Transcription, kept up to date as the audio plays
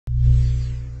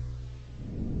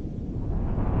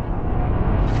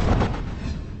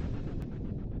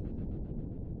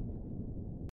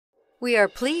We are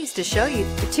pleased to show you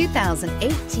the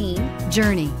 2018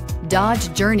 Journey.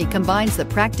 Dodge Journey combines the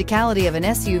practicality of an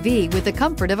SUV with the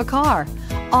comfort of a car,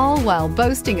 all while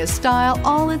boasting a style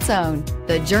all its own.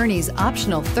 The Journey's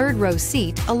optional third-row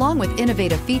seat, along with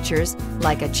innovative features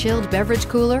like a chilled beverage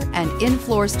cooler and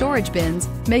in-floor storage bins,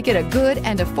 make it a good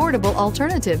and affordable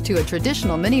alternative to a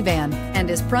traditional minivan and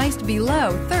is priced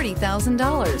below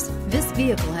 $30,000. This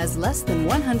vehicle has less than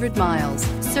 100 miles.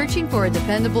 Searching for a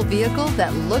dependable vehicle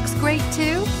that looks great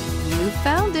too? You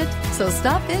found it, so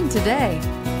stop in today.